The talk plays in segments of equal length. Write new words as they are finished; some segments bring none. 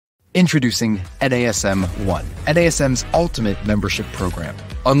Introducing NASM One, NASM's ultimate membership program.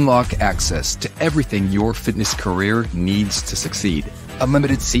 Unlock access to everything your fitness career needs to succeed.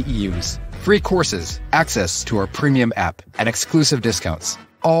 Unlimited CEUs, free courses, access to our premium app, and exclusive discounts,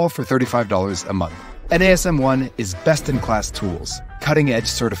 all for $35 a month. NASM One is best-in-class tools, cutting-edge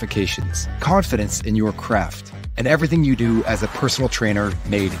certifications, confidence in your craft, and everything you do as a personal trainer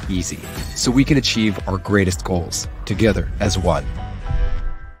made easy, so we can achieve our greatest goals together as one.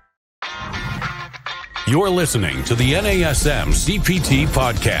 You're listening to the NASM CPT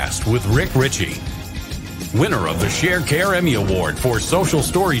Podcast with Richey, winner of the ShareCare Emmy Award for Social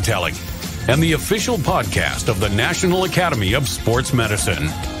Storytelling and the official podcast of the National Academy of Sports Medicine.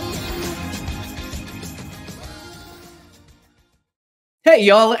 Hey,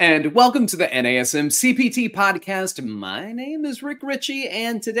 y'all, and welcome to the NASM CPT Podcast. My name is Richey,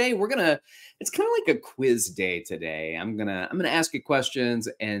 and today it's kind of like a quiz day today. I'm gonna ask you questions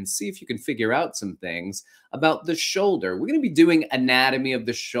and see if you can figure out some things about the shoulder. We're gonna be doing anatomy of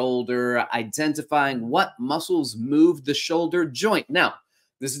the shoulder, identifying what muscles move the shoulder joint. Now,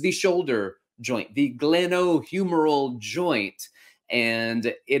 this is the shoulder joint, the glenohumeral joint,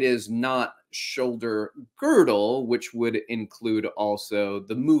 and it is not shoulder girdle, which would include also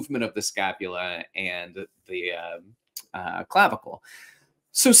the movement of the scapula and the clavicle.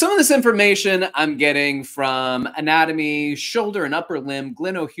 So some of this information I'm getting from Anatomy, Shoulder and Upper Limb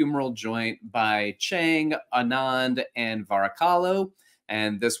Glenohumeral Joint by Chang, Anand, and Varacallo.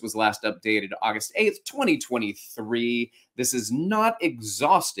 And this was last updated August 8th, 2023. This is not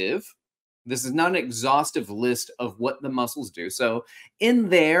exhaustive. This is not an exhaustive list of what the muscles do. So in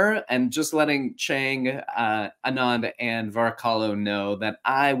there, and just letting Chang, Anand, and Varacallo know that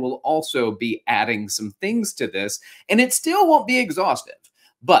I will also be adding some things to this, and it still won't be exhaustive.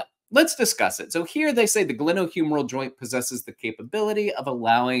 But let's discuss it. So here they say the glenohumeral joint possesses the capability of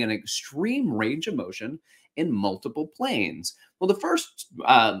allowing an extreme range of motion in multiple planes. Well, the first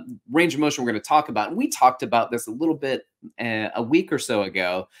range of motion we're going to talk about, and we talked about this a little bit a week or so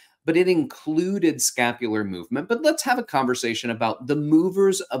ago, but it included scapular movement. But let's have a conversation about the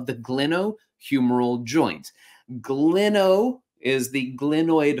movers of the glenohumeral joint. Gleno is the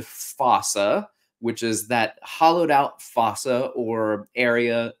glenoid fossa, which is that hollowed out fossa or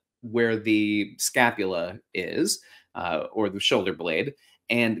area where the scapula is, or the shoulder blade.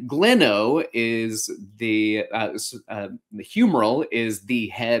 And gleno is the humeral is the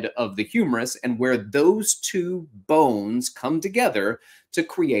head of the humerus, and where those two bones come together to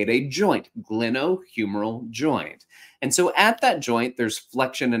create a joint, glenohumeral joint. And so at that joint, there's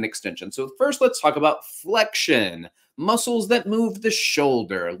flexion and extension. So first, let's talk about flexion, muscles that move the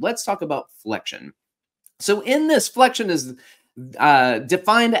shoulder. Let's talk about flexion. So in this, flexion is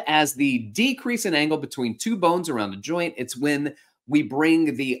defined as the decrease in angle between two bones around a joint. It's when we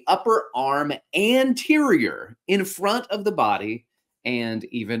bring the upper arm anterior in front of the body and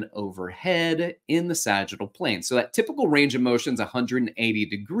even overhead in the sagittal plane. So that typical range of motion is 180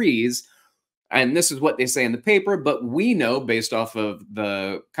 degrees. And this is what they say in the paper, but we know based off of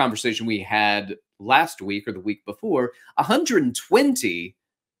the conversation we had last week or the week before, 120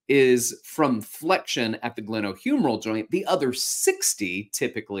 is from flexion at the glenohumeral joint. The other 60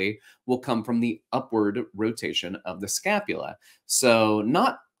 typically will come from the upward rotation of the scapula. So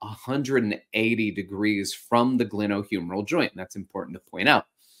not 180 degrees from the glenohumeral joint. And that's important to point out,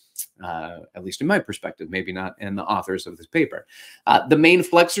 at least in my perspective, maybe not in the authors of this paper. The main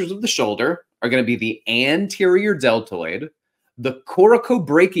flexors of the shoulder are going to be the anterior deltoid, the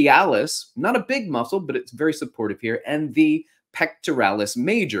coracobrachialis, not a big muscle, but it's very supportive here, and the pectoralis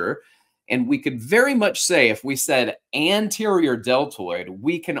major. And we could very much say, if we said anterior deltoid,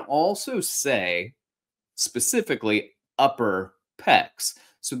 we can also say specifically upper pecs.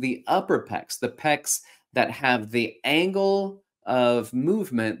 So the upper pecs, the pecs that have the angle of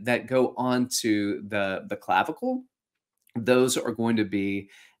movement that go onto the clavicle, those are going to be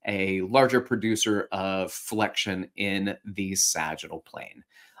a larger producer of flexion in the sagittal plane.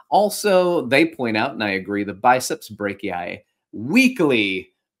 Also, they point out, and I agree, the biceps brachii weakly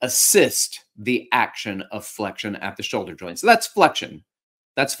assist the action of flexion at the shoulder joint. So that's flexion.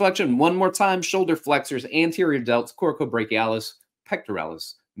 That's flexion. One more time: shoulder flexors, anterior delts, coracobrachialis,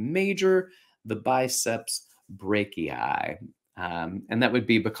 pectoralis major, the biceps brachii. And that would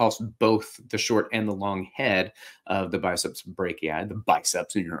be because both the short and the long head of the biceps brachii, the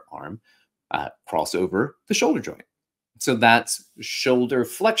biceps in your arm, cross over the shoulder joint. So that's shoulder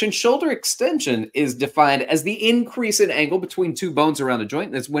flexion. Shoulder extension is defined as the increase in angle between two bones around a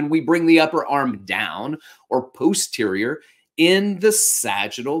joint. That's when we bring the upper arm down or posterior in the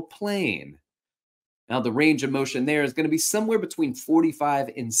sagittal plane. Now, the range of motion there is going to be somewhere between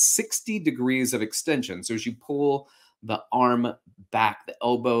 45 and 60 degrees of extension. So as you pull the arm back, the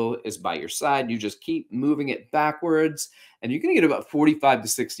elbow is by your side. You just keep moving it backwards, and you're going to get about 45 to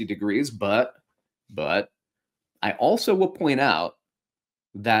 60 degrees. But I also will point out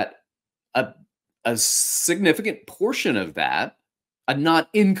that a significant portion of that, a not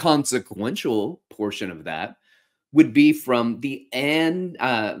inconsequential portion of that, would be from the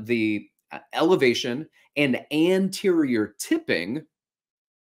elevation and anterior tipping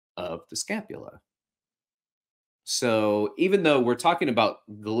of the scapula. So even though we're talking about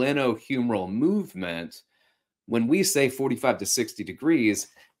glenohumeral movement, when we say 45 to 60 degrees,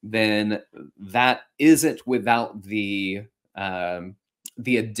 then that isn't without the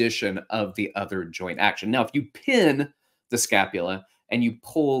addition of the other joint action. Now, if you pin the scapula and you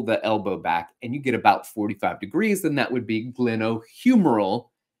pull the elbow back and you get about 45 degrees, then that would be glenohumeral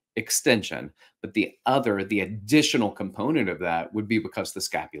extension. But the additional component of that would be because the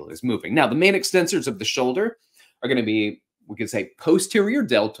scapula is moving. Now, the main extensors of the shoulder are going to be, we could say, posterior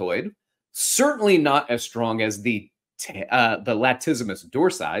deltoid, certainly not as strong as the latissimus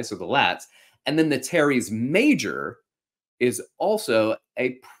dorsi, so the lats, and then the teres major is also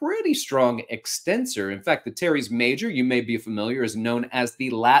a pretty strong extensor. In fact, the teres major, you may be familiar, is known as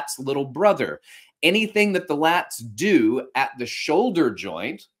the lat's little brother. Anything that the lats do at the shoulder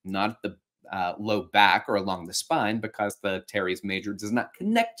joint, not at the low back or along the spine, because the teres major does not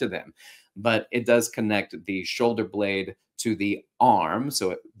connect to them, but it does connect the shoulder blade to the arm,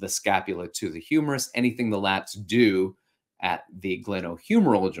 so the scapula to the humerus. Anything the lats do at the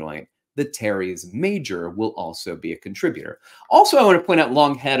glenohumeral joint, the teres major will also be a contributor. Also, I want to point out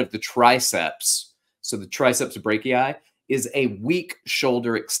long head of the triceps. So the triceps brachii is a weak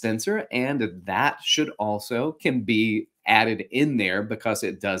shoulder extensor, and that can be added in there because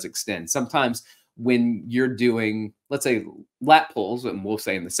it does extend. Sometimes when you're doing, let's say, lat pulls, and we'll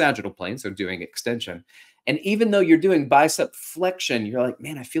say in the sagittal plane, so doing extension, and even though you're doing bicep flexion, you're like,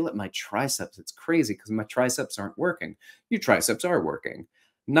 man, I feel it in my triceps. It's crazy because my triceps aren't working. Your triceps are working.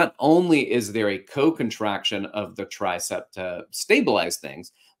 Not only is there a co-contraction of the tricep to stabilize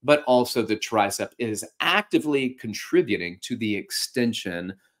things, but also the tricep is actively contributing to the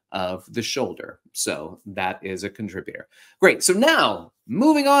extension of the shoulder. So that is a contributor. Great. So now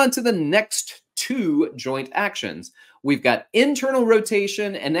moving on to the next two joint actions. We've got internal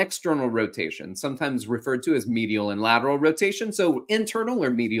rotation and external rotation, sometimes referred to as medial and lateral rotation. So internal or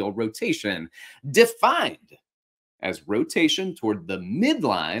medial rotation, defined as rotation toward the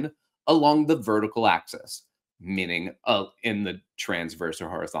midline along the vertical axis, meaning in the transverse or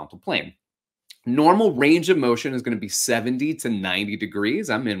horizontal plane. Normal range of motion is going to be 70 to 90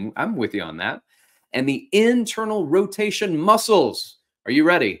 degrees. I'm with you on that. And the internal rotation muscles, are you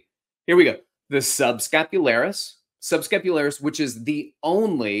ready? Here we go. The subscapularis, which is the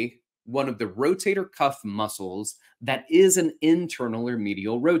only one of the rotator cuff muscles that is an internal or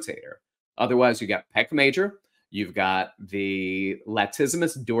medial rotator. Otherwise, you got pec major, you've got the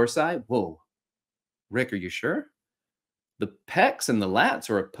latissimus dorsi. Whoa, Rick, are you sure? The pecs and the lats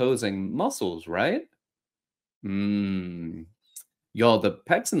are opposing muscles, right? Y'all, the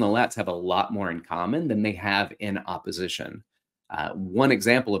pecs and the lats have a lot more in common than they have in opposition. One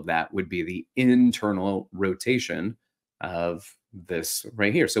example of that would be the internal rotation of this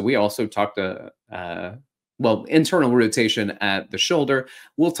right here. So we also talked internal rotation at the shoulder.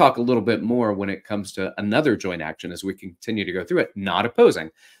 We'll talk a little bit more when it comes to another joint action as we continue to go through it, not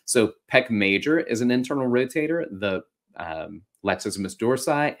opposing. So pec major is an internal rotator, the latissimus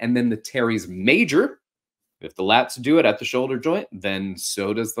dorsi, and then the teres major. If the lats do it at the shoulder joint, then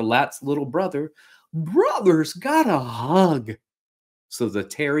so does the lat's little brother. Brothers got a hug. So the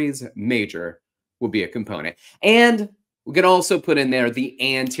teres major will be a component. And we can also put in there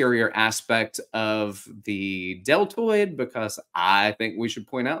the anterior aspect of the deltoid, because I think we should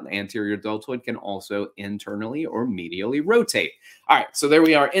point out the anterior deltoid can also internally or medially rotate. All right, so there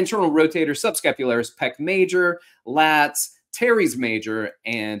we are. Internal rotator, subscapularis, pec major, lats, teres major,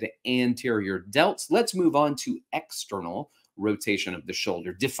 and anterior delts. Let's move on to external rotation of the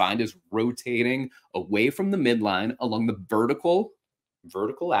shoulder, defined as rotating away from the midline along the vertical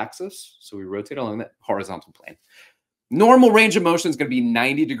axis. So we rotate along that horizontal plane. Normal range of motion is going to be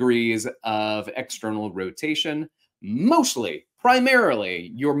 90 degrees of external rotation.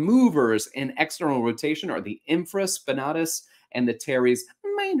 Primarily, your movers in external rotation are the infraspinatus and the teres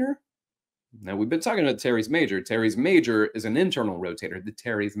minor. Now, we've been talking about teres major. Teres major is an internal rotator. The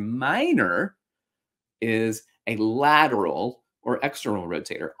teres minor is a lateral or external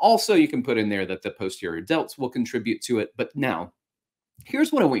rotator. Also, you can put in there that the posterior delts will contribute to it. But now,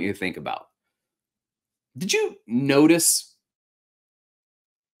 here's what I want you to think about. Did you notice?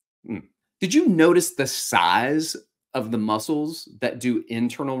 Did you notice the size of the muscles that do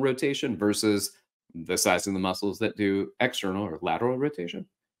internal rotation versus the size of the muscles that do external or lateral rotation?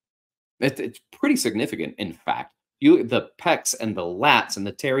 It's pretty significant, in fact. The pecs and the lats and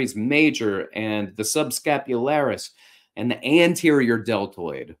the teres major and the subscapularis and the anterior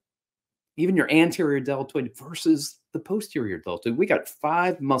deltoid, even your anterior deltoid versus the posterior deltoid. We got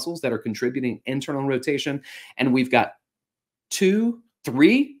 5 muscles that are contributing internal rotation, and we've got 2,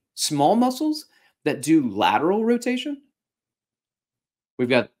 3 small muscles that do lateral rotation. We've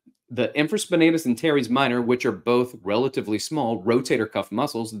got the infraspinatus and teres minor, which are both relatively small rotator cuff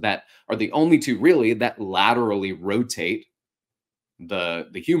muscles that are the only 2 really that laterally rotate the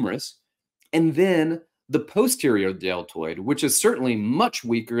humerus. And then the posterior deltoid, which is certainly much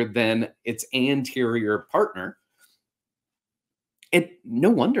weaker than its anterior partner. No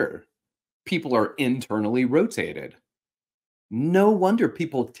wonder people are internally rotated. No wonder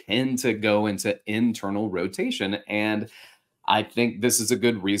people tend to go into internal rotation. And I think this is a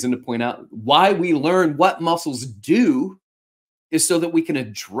good reason to point out why we learn what muscles do is so that we can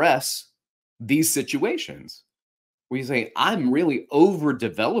address these situations. Where you say, I'm really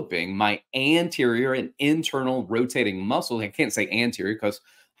overdeveloping my anterior and internal rotating muscles. I can't say anterior because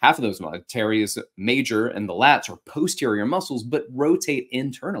half of those teres major and the lats are posterior muscles, but rotate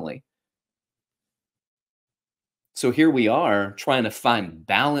internally. So here we are trying to find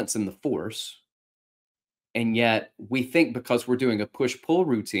balance in the force. And yet we think because we're doing a push-pull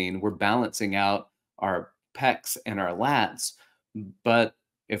routine, we're balancing out our pecs and our lats. But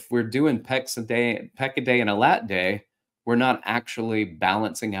if we're doing pec a day and a lat day, we're not actually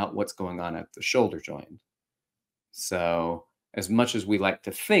balancing out what's going on at the shoulder joint. So as much as we like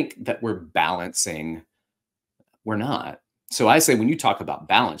to think that we're balancing, we're not. So I say when you talk about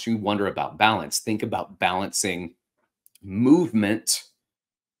balance, you wonder about balance, think about balancing movement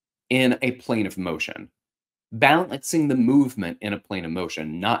in a plane of motion. Balancing the movement in a plane of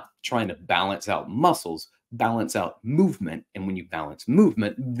motion, not trying to balance out muscles, balance out movement. And when you balance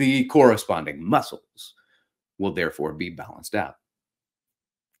movement, the corresponding muscles will therefore be balanced out.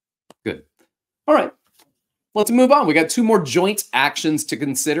 Good. All right, let's move on. We got 2 more joint actions to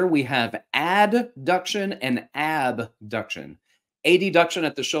consider. We have adduction and abduction. Adduction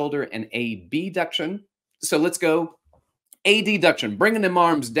at the shoulder and abduction. So let's go. Adduction, bringing them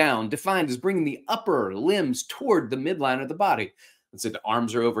arms down, defined as bringing the upper limbs toward the midline of the body. Let's say the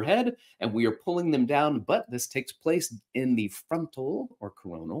arms are overhead and we are pulling them down, but this takes place in the frontal or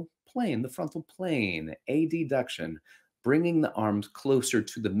coronal plane, the frontal plane. Adduction, bringing the arms closer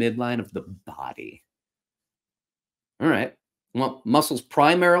to the midline of the body. All right. Well, muscles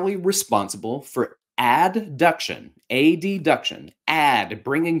primarily responsible for adduction, add,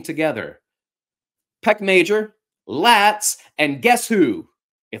 bringing together. Pec major, lats, and guess who?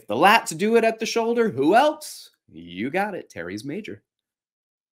 If the lats do it at the shoulder, who else? You got it, teres major.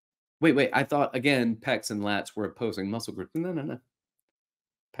 Wait, I thought, again, pecs and lats were opposing muscle groups. No.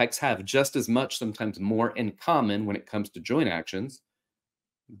 Pecs have just as much, sometimes more in common when it comes to joint actions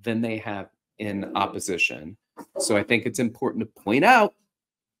than they have in opposition. So I think it's important to point out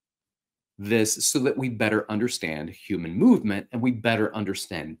this so that we better understand human movement and we better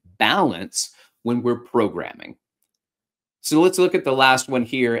understand balance when we're programming. So let's look at the last one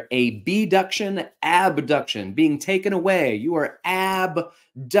here, abduction, abduction, being taken away. You are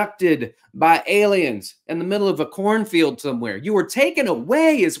abducted by aliens in the middle of a cornfield somewhere. You are taken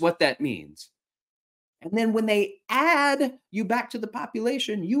away is what that means. And then when they add you back to the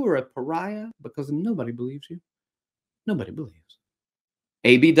population, you are a pariah because nobody believes you. Nobody believes.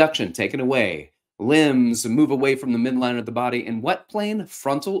 Abduction, taken away. Limbs move away from the midline of the body. In what plane?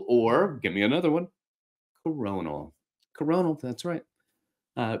 Frontal or, give me another one, coronal. Coronal, that's right.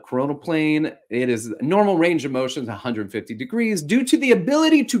 Coronal plane, it is normal range of motion, 150 degrees, due to the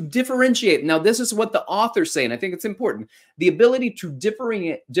ability to differentiate. Now, this is what the author's saying. I think it's important. The ability to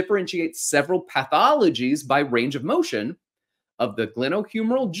differentiate several pathologies by range of motion of the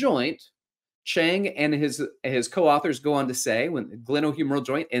glenohumeral joint. Chang and his co-authors go on to say, when the glenohumeral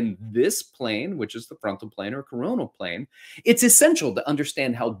joint in this plane, which is the frontal plane or coronal plane, it's essential to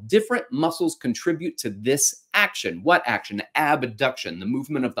understand how different muscles contribute to this action. What action? Abduction, the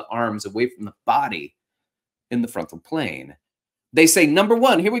movement of the arms away from the body in the frontal plane. They say, number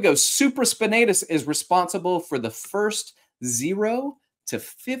 1, here we go, supraspinatus is responsible for the first 0 to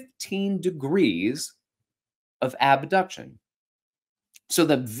 15 degrees of abduction. So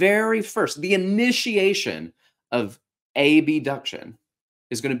the very first, the initiation of abduction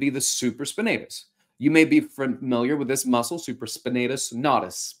is going to be the supraspinatus. You may be familiar with this muscle, supraspinatus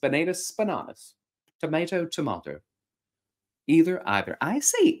natus, spinatus spinatus. tomato, tomato. Either, either. I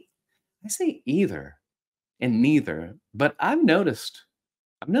say either and neither, but I've noticed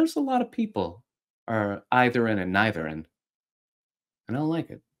a lot of people are either in and neither in. I don't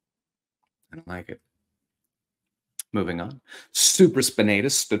like it. I don't like it. Moving on.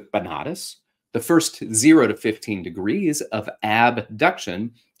 Supraspinatus spinatus. The first 0 to 15 degrees of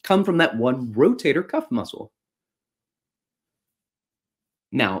abduction come from that one rotator cuff muscle.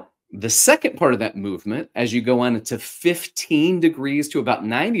 Now, the second part of that movement, as you go on to 15 degrees to about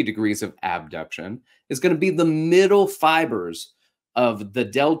 90 degrees of abduction, is going to be the middle fibers of the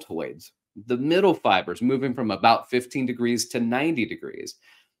deltoids. The middle fibers moving from about 15 degrees to 90 degrees.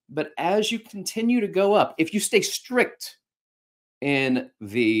 But as you continue to go up, if you stay strict in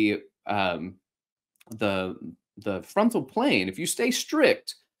the frontal plane, if you stay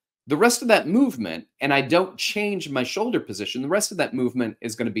strict, the rest of that movement, and I don't change my shoulder position, the rest of that movement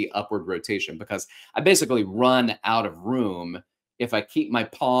is going to be upward rotation, because I basically run out of room if I keep my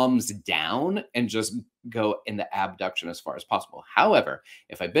palms down and just go in the abduction as far as possible. However,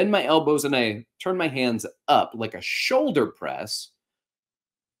 if I bend my elbows and I turn my hands up like a shoulder press,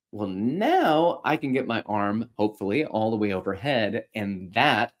 well, now I can get my arm, hopefully, all the way overhead. And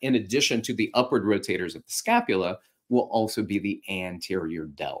that, in addition to the upward rotators of the scapula, will also be the anterior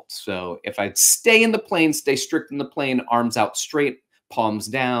delt. So if I stay in the plane, stay strict in the plane, arms out straight, palms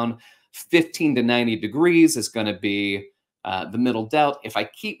down, 15 to 90 degrees is going to be the middle delt. If I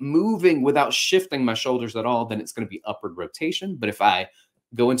keep moving without shifting my shoulders at all, then it's going to be upward rotation. But if I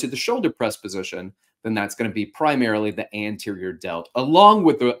go into the shoulder press position, then that's going to be primarily the anterior delt, along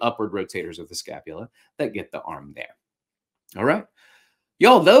with the upward rotators of the scapula that get the arm there. All right.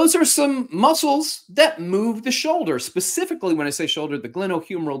 Y'all, those are some muscles that move the shoulder. Specifically, when I say shoulder, the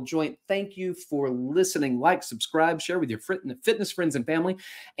glenohumeral joint. Thank you for listening. Like, subscribe, share with your fitness friends and family,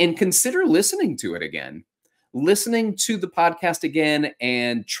 and consider listening to it again. Listening to the podcast again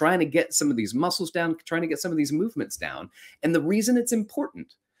and trying to get some of these muscles down, trying to get some of these movements down. And the reason it's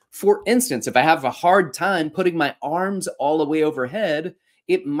important, for instance, if I have a hard time putting my arms all the way overhead,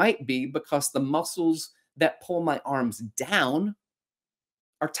 it might be because the muscles that pull my arms down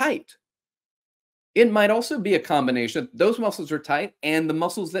are tight. It might also be a combination. Those muscles are tight, and the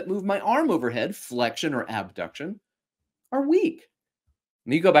muscles that move my arm overhead, flexion or abduction, are weak.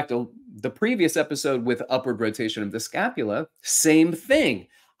 And you go back to the previous episode with upward rotation of the scapula, same thing.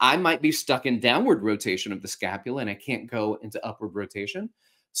 I might be stuck in downward rotation of the scapula, and I can't go into upward rotation.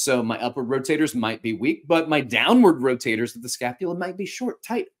 So my upward rotators might be weak, but my downward rotators of the scapula might be short,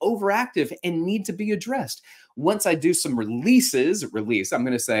 tight, overactive, and need to be addressed. Once I do some I'm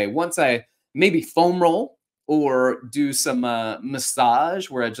going to say, once I maybe foam roll or do some massage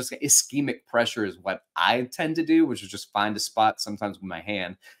where I just ischemic pressure is what I tend to do, which is just find a spot sometimes with my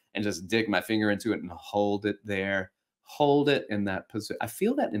hand and just dig my finger into it and hold it there, hold it in that position. I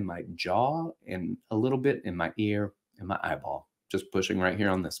feel that in my jaw and a little bit in my ear and my eyeball. Just pushing right here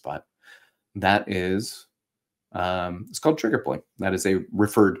on this spot. That is, it's called trigger point. That is a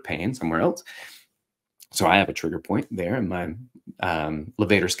referred pain somewhere else. So I have a trigger point there in my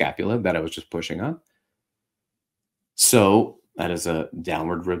levator scapula that I was just pushing on. So that is a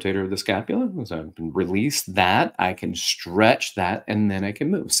downward rotator of the scapula. So I can release that, I can stretch that, and then I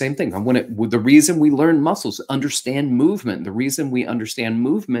can move. Same thing. The reason we learn muscles, understand movement. The reason we understand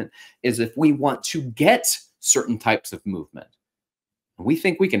movement is if we want to get certain types of movement. We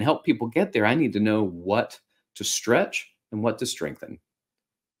think we can help people get there. I need to know what to stretch and what to strengthen.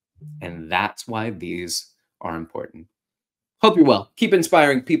 And that's why these are important. Hope you're well. Keep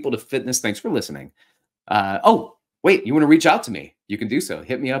inspiring people to fitness. Thanks for listening. Oh, wait, you want to reach out to me? You can do so.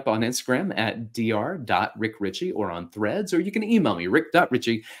 Hit me up on Instagram at dr.rickrichey or on Threads, or you can email me,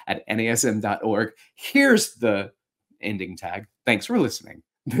 rick.richey@nasm.org. Here's the ending tag. Thanks for listening.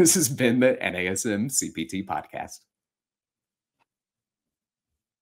 This has been the NASM CPT Podcast.